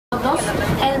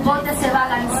El bote se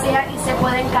balancea y se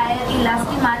pueden caer y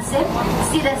lastimarse.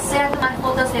 Si desean tomar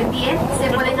fotos de pie, se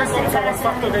pueden acercar a las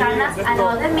ventanas al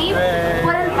lado de mí.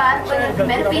 Por el barco en el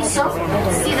primer piso,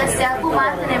 si desean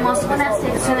fumar, tenemos una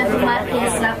sección de fumar que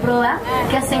es la proa,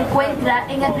 que se encuentra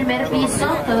en el primer piso,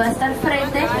 todo está al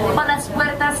frente, con las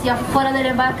puertas ya fuera de la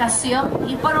embarcación.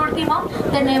 Y por último,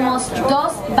 tenemos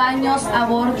 2 baños a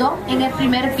bordo en el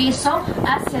primer piso,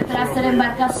 hacia atrás de la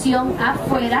embarcación,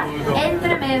 afuera,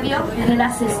 entre medio de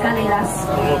las escaleras.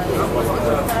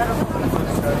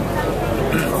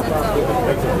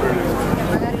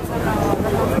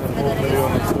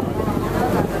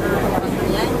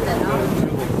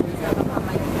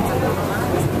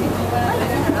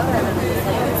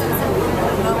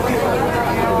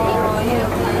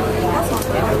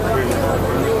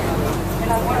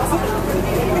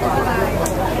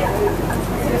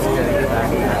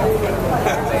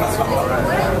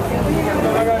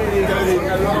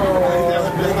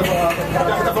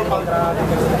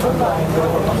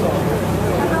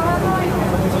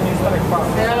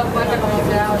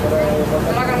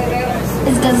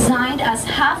 Is designed as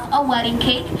half a wedding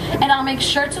cake, and I'll make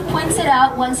sure to point it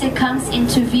out once it comes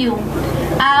into view.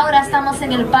 Ahora estamos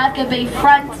en el Parque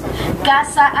Bayfront,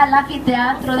 casa al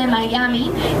anfiteatro de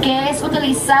Miami, que es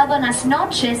utilizado en las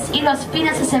noches y los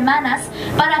fines de semana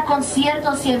para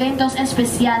conciertos y eventos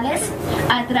especiales.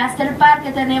 Atrás del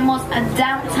parque tenemos a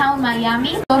Downtown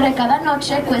Miami. Cada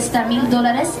noche cuesta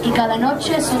 $1000 y cada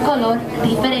noche es un color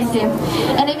diferente.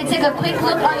 And if you take a quick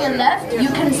look on your left, you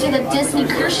can see the Disney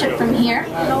cruise ship from here.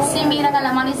 Si miran a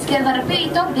la mano izquierda,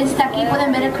 rapidito, desde aquí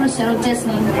pueden ver el crucero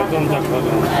Disney.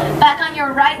 Back on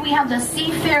your right, we have the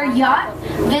Seafair yacht.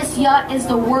 This yacht is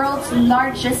the world's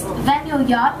largest venue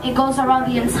yacht. It goes around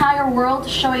the entire world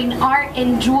showing art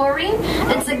and jewelry.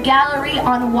 It's a gallery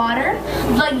on water.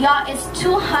 The yacht is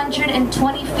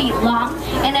 220 feet long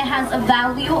and it has a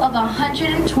value of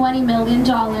 $120 million.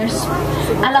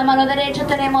 A la mano derecha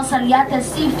tenemos al yate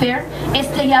Seafair.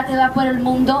 Este yate va por el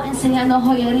mundo enseñando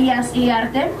joyerías y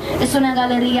arte. Es una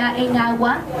galería en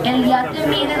agua. El yate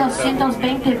mide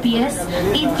 220 pies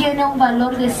y tiene un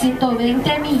valor de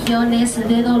 $120 millones.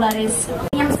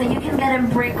 That you can get in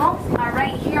Brickell are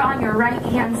right here on your right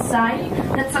hand side.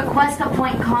 The Tequesta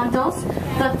Point condos,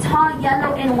 the tall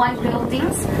yellow and white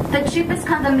buildings. The cheapest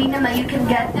condominium that you can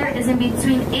get there is in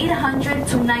between $800,000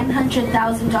 to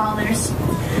 $900,000.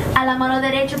 A la mano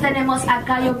derecha tenemos a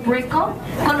Cayo Brickell,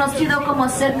 conocido como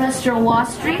ser nuestro Wall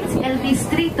Street, el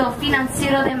distrito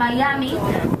financiero de Miami,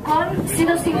 con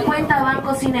 150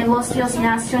 bancos y negocios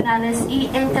nacionales y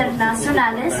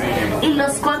internacionales, y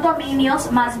los condominios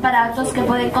más baratos que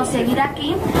pueden conseguir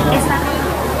aquí están...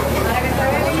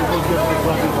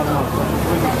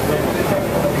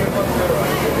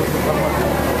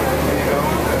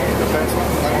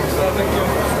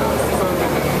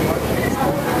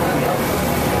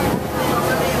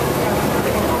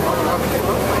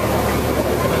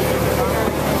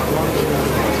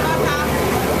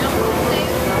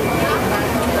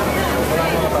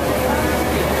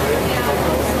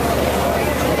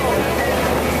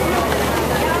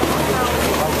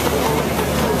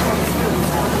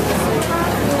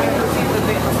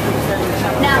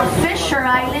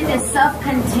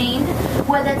 Self-contained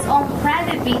with its own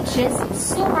private beaches,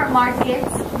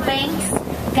 supermarkets, banks,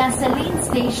 gasoline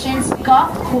stations,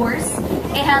 golf course.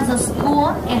 It has a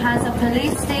school, it has a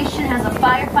police station, it has a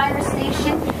firefighter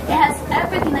station. It has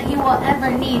everything that you will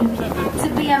ever need. To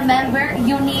be a member,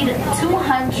 you need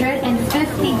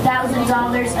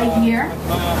 $250,000 a year.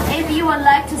 If you would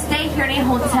like to stay here in a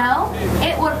hotel,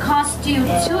 it would cost you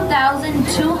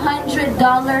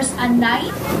 $2,200 a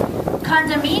night.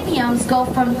 Condominiums go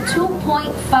from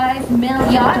 2.5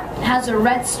 million. Yacht has a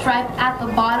red stripe at the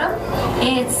bottom.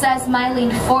 It says Miami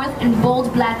 4th in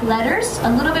bold black letters. A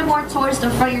little bit more towards the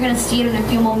front, you're going to see it in a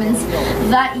few moments.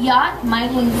 That yacht,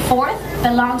 Miami 4th,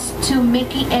 belongs to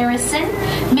Micky Arison.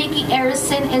 Micky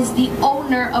Arison is the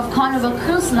owner of Carnival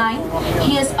Cruise Line.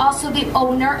 He is also the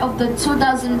owner of the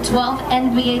 2012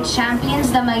 NBA champions,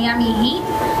 the Miami Heat.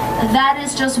 That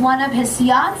is just one of his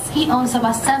yachts. He owns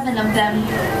about 7 of them.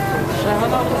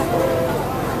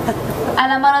 A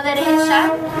la mano derecha,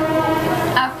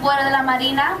 afuera de la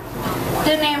marina,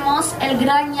 tenemos el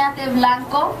gran yate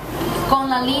blanco con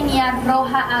la línea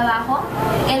roja abajo.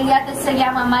 El yate se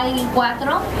llama Miami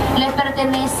 4, le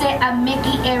pertenece a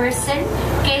Micky Arison,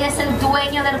 que es el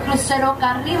dueño del crucero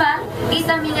Carnival y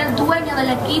también el dueño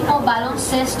del equipo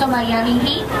baloncesto Miami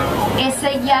Heat.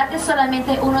 Ese yate es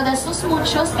solamente uno de sus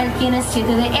muchos, él tiene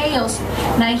 7 de ellos.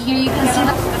 Now here you can see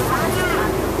the...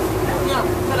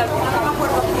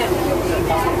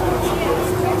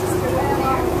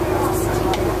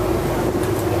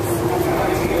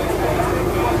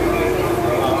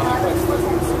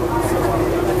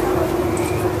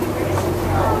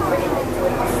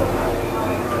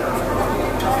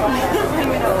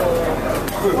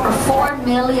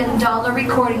 billion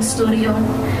recording studio.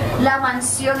 La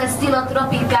mansión de estilo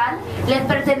tropical le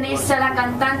pertenece a la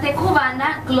cantante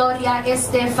cubana Gloria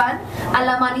Estefan. A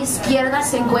la mano izquierda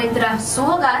se encuentra su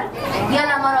hogar y a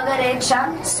la mano derecha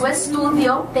su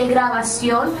estudio de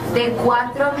grabación de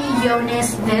 $4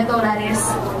 millones.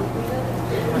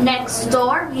 Next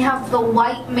door, we have the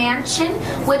White Mansion,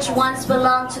 which once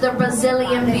belonged to the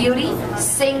Brazilian beauty,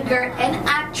 singer, and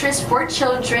actress for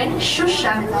children,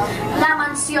 Usher. La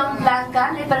mansión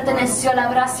blanca le perteneció a la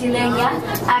brasileña,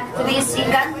 actriz y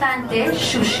cantante,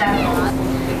 Usher.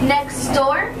 Next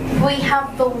door, we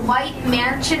have the White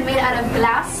Mansion made out of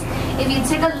glass. If you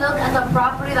take a look at the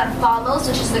property that follows,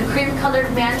 which is the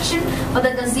cream-colored mansion with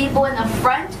a gazebo in the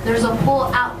front, there's a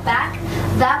pool out back.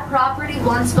 That property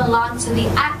once belonged to the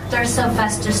actor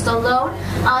Sylvester Stallone,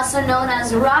 also known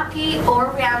as Rocky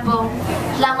or Rambo.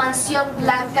 La mansión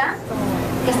blanca,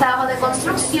 que está bajo de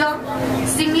construcción.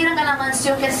 Si miran a la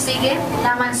mansión que sigue,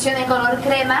 la mansión de color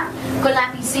crema, con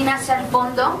la piscina hacia el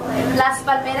fondo, las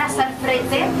palmeras al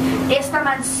frente, esta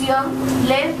mansión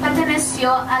le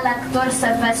perteneció al actor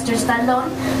Sylvester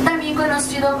Stallone, también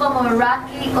conocido como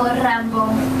Rocky o Rambo.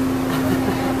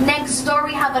 Next door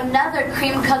we have another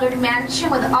cream-colored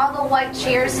mansion with all the white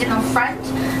chairs in the front.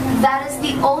 That is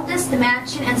the oldest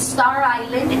mansion in Star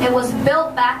Island. It was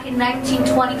built back in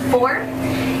 1924.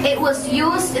 It was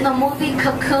used in the movie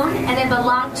Cocoon and it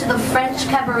belonged to the French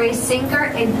cabaret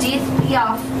singer Edith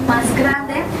Piaf. Más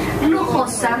grande,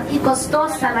 lujosa y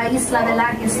costosa la isla de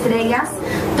las estrellas.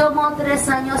 Tomó 3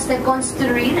 años de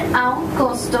construir a un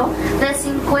costo de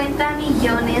 $50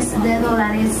 millones.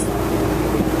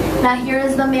 Now here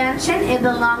is the mansion. It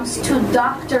belongs to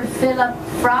Dr. Philip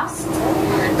Frost.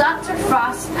 Dr.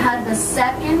 Frost had the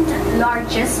second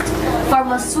largest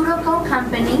pharmaceutical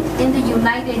company in the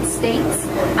United States,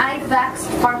 Ivax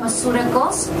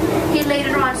Pharmaceuticals. He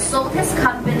later on sold his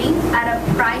company at a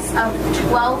price of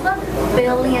 $12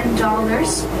 billion.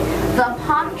 The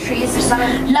palm trees.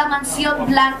 La mansión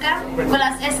blanca con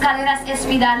las escaleras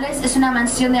espirales es una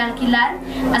mansión de alquilar.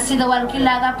 Ha sido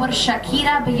alquilada por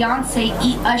Shakira, Beyonce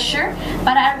y Usher.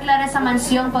 Para alquilar esa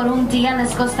mansión por un día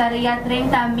les costaría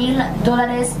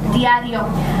 $30,000 diario.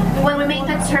 When we make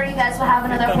the tour, you guys will have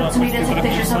another opportunity to take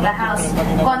pictures of the house.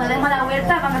 Cuando demos la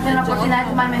vuelta, van a tener la oportunidad de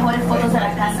tomar mejores fotos de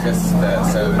la casa. Just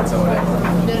servants or whatever.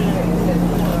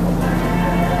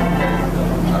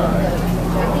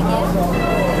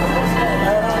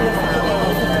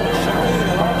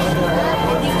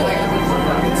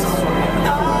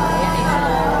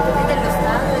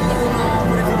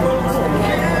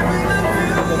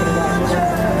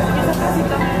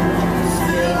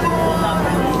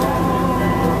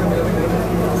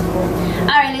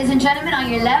 Alright, ladies and gentlemen, on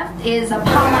your left is a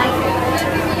palm light.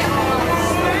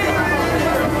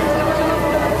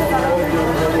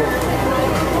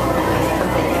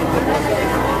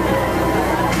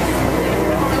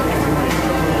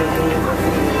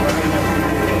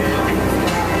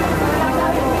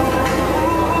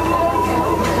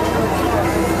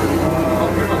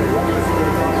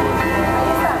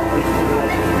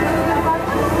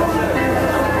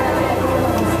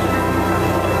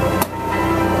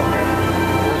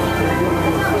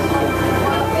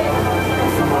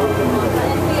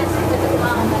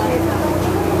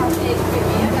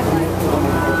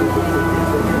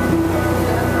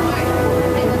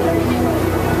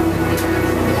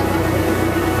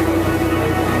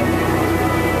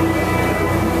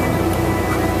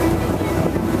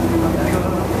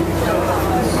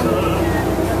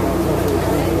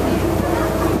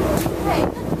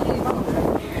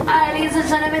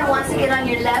 Once again, on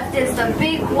your left is the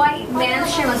big white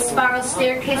mansion with spiral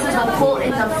staircases, a pool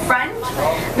in the front.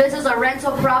 This is a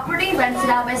rental property rented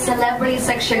out by celebrities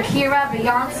like Shakira,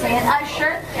 Beyonce, and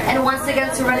Usher. And once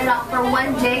again, to rent it out for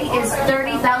one day is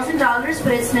 $30,000,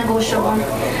 but it's negotiable.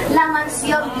 La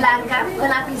mansión blanca con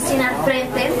la piscina al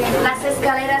frente, las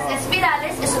escaleras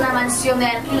espirales, es una mansión de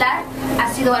alquilar. Ha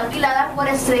sido alquilada por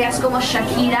estrellas como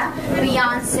Shakira,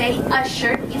 Beyonce,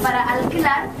 Usher, y para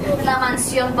alquilar la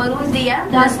mansión por un día,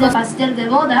 das de pastel de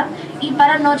boda, y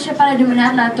para noche para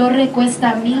iluminar la torre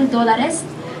cuesta $1,000.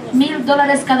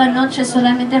 $1,000 cada noche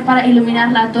solamente para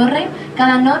iluminar la torre.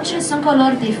 Cada noche es un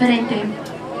color diferente.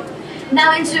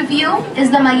 Now into view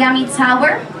is the Miami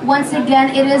Tower. Once again,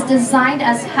 it is designed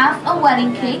as half a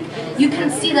wedding cake. You can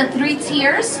see the 3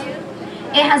 tiers.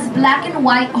 It has black and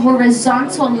white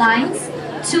horizontal lines.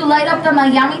 To light up the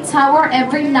Miami Tower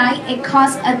every night, it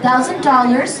costs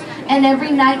 $1,000, and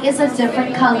every night is a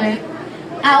different color.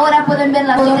 Ahora pueden ver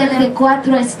la torre de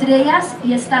 4 estrellas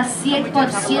y está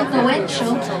 100%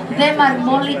 hecho de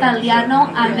mármol italiano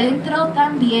adentro,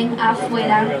 también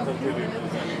afuera.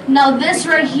 Now this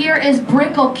right here is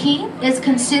Brickell Key. It's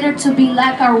considered to be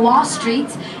like our Wall Street.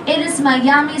 It is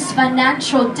Miami's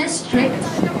financial district.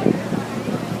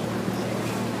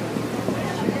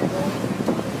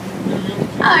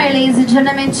 Alright, ladies and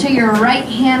gentlemen, to your right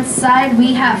hand side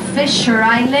we have Fisher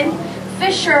Island.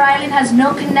 Fisher Island has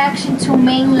no connection to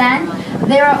mainland.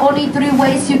 There are only 3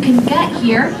 ways you can get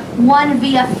here. 1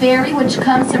 via ferry, which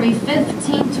comes every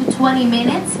 15 to 20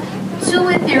 minutes. 2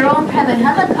 with your own private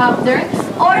helicopter,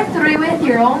 or 3 with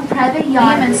your own private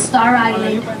yacht en Star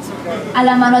Island. A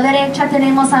la mano derecha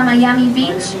tenemos a Miami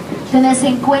Beach, donde se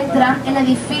encuentra el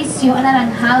edificio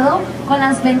anaranjado con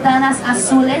las ventanas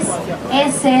azules.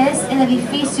 Ese es el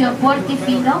edificio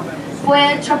Portofino.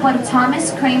 Fue hecho por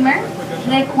Thomas Kramer.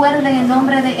 Recuerden el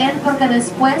nombre de él porque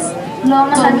después lo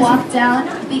vamos a walk down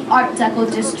the Art Deco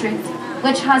district,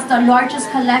 which has the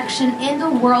largest collection in the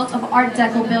world of Art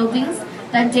Deco buildings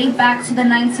that date back to the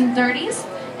 1930s,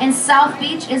 and South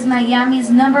Beach is Miami's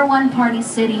 #1 party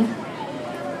city.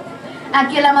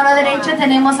 Aquí a la mano derecha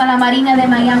tenemos a la Marina de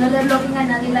Miami. No le bloqueen a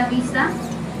nadie la vista.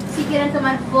 Si quieren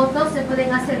tomar fotos, se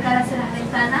pueden acercar hacia las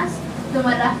ventanas,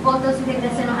 tomar las fotos y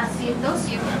regresen los asientos.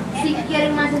 Si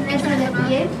quieren mantenerse de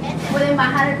pie, pueden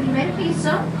bajar al primer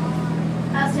piso,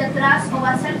 hacia atrás o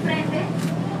hacia el frente,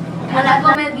 a la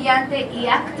comediante y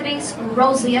actriz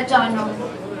Rosie.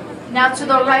 Now to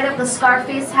the right of the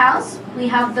Scarface house, we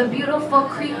have the beautiful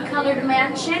cream-colored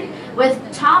mansion with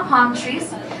tall palm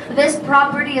trees. This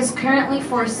property is currently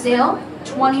for sale,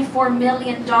 $24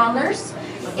 million.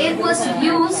 It was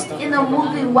used in the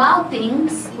movie Wild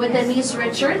Things with Denise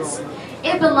Richards.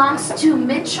 It belongs to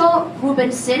Mitchell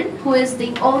Rubenson, who is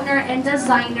the owner and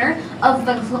designer of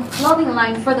the clothing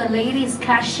line for the ladies,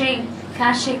 Cache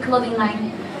Clothing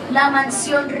Line. La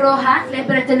mansión roja le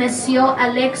perteneció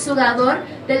al exjugador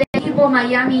del equipo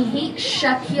Miami Heat,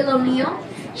 Shaquille O'Neal.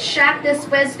 Shaq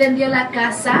después vendió la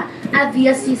casa a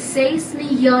 $16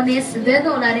 millones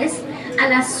a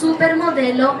la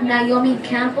supermodelo Naomi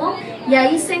Campbell, y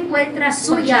ahí se encuentra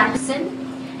su Jackson.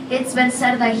 It's been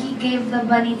said that he gave the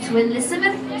bunny to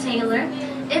Elizabeth Taylor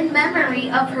in memory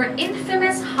of her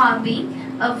infamous hobby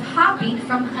of hopping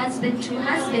from husband to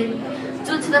husband,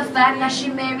 due to the fact that she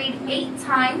married 8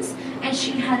 times and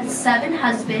she had 7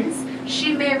 husbands.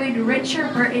 She married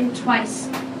Richard Burton twice.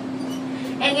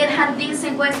 En el jardín se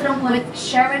encuentran with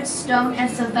Sharon Stone and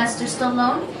Sylvester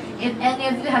Stallone. If any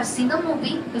of you have seen the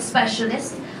movie, The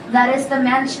Specialist, that is the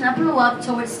mansion that blew up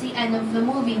towards the end of the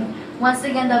movie. Once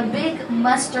again, the big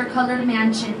mustard-colored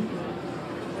mansion.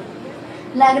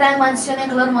 La gran mansión en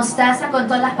color mostaza con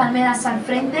todas las palmeras al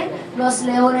frente, los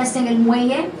leones en el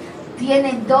muelle.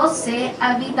 Tiene 12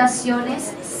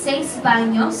 habitaciones, 6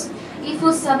 baños, y fue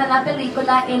usada en la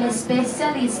película El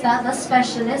Especialista, The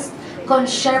Specialist, con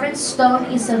Sharon Stone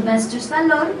y Sylvester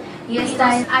Stallone, y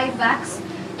está en IMAX.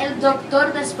 El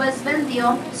doctor después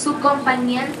vendió su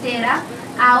compañía entera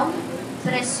a un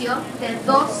precio de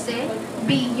 $12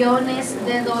 billones.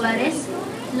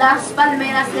 Las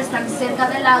palmeras que están cerca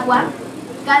del agua,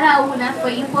 cada una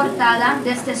fue importada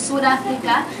desde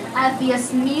Sudáfrica a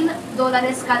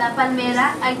 $10,000 cada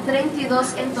palmera. Hay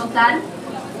 32 en total.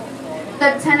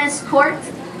 The tennis court,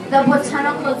 the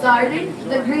botanical garden,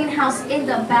 the greenhouse in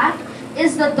the back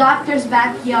is the doctor's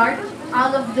backyard.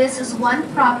 All of this is one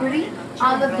property.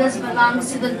 All of this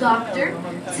belongs to the doctor.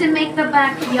 To make the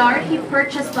backyard, he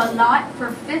purchased a lot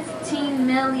for $15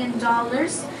 million.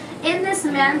 In this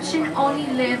mansion only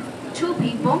live 2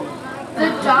 people. The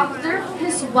doctor,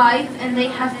 his wife, and they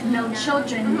have no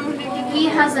children. He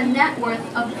has a net worth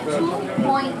of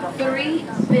 $2.3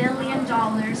 billion.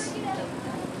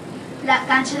 La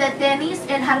cancha de tenis,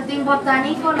 el jardín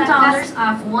botánico, $1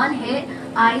 off one hit,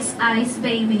 Ice Ice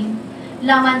Baby.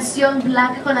 La mansión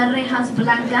blanca con las rejas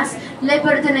blancas le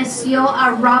perteneció a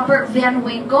Robert Van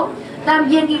Winkle,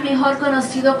 también y mejor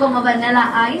conocido como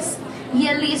Vanilla Ice, y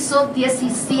él hizo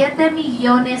 $17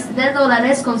 millones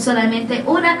con solamente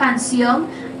una canción,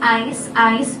 Ice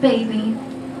Ice Baby.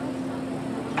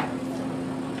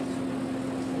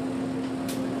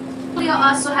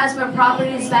 Also has more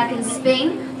properties back in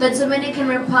Spain, the Dominican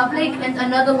Republic, and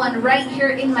another one right here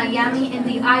in Miami in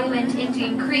the island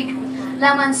Indian Creek.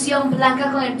 La mansión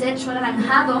blanca con el techo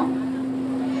anaranjado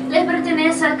le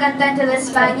pertenece al cantante de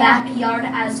España, backyard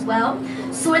as well.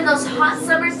 So in those hot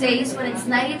summer days when it's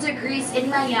 90 degrees in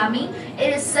Miami,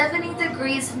 it is 70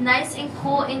 degrees, nice and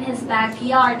cool in his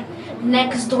backyard.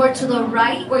 Next door to the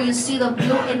right, where you see the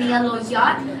blue and yellow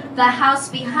yacht, the house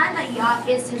behind the yacht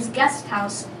is his guest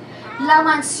house. La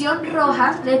mansión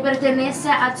roja le pertenece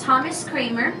a Thomas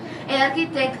Kramer, el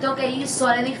arquitecto que hizo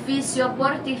el edificio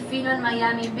Portofino en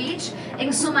Miami Beach.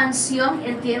 En su mansión,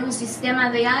 él tiene un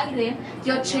sistema de aire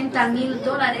de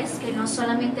 $80,000 que no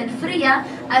solamente enfría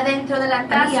adentro de la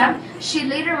casa. She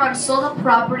later on sold the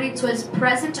property to his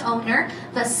present owner,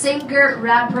 the singer,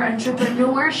 rapper,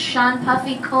 entrepreneur Sean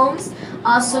Puffy Combs,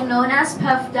 also known as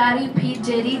Puff Daddy, P.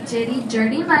 Diddy,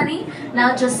 Dirty Money,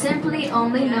 now just simply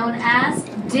only known as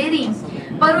Diddy.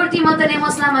 Por último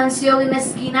tenemos la mansión en la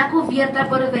esquina cubierta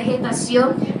por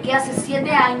vegetación que hace 7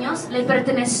 años le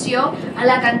perteneció a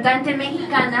la cantante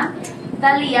mexicana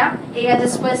Thalía. Ella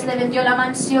después le vendió la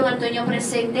mansión al dueño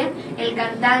presente, el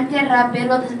cantante,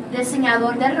 rapero,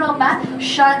 diseñador de ropa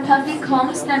Sean Puffy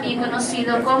Combs, también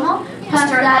conocido como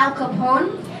Mr. Al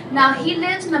Capone. Now he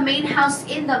lived in the main house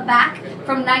in the back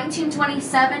from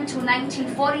 1927 to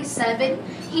 1947.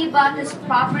 He bought this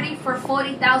property for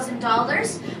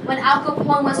 $40,000. When Al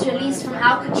Capone was released from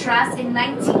Alcatraz in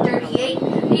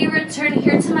 1938, he returned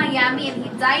here to Miami and he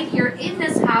died here in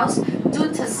this house due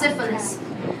to syphilis.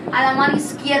 A la mano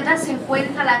izquierda se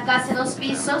encuentra la casa de 2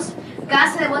 pisos,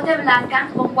 casa de bote blanca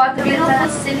con 4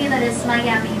 ventanas similares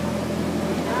Miami.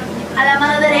 A la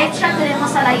mano derecha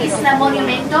tenemos a la isla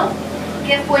Monumento,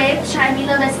 que fue hecha en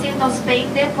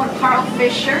 1920 por Carl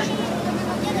Fisher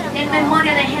en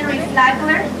memoria de Henry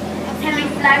Flagler. Henry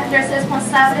Flagler es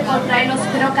responsable por traer los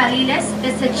ferrocarriles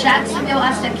desde Jacksonville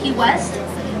hasta Key West.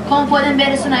 Como pueden ver,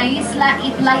 es una isla y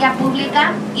playa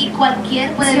pública y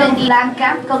cualquier puede venir.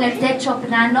 Blanca con el techo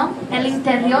plano, el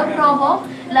interior rojo,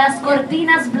 las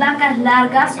cortinas blancas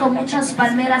largas con muchas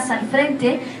palmeras al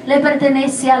frente, le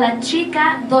pertenece a la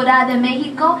chica dorada de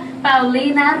México,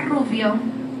 Paulina Rubio.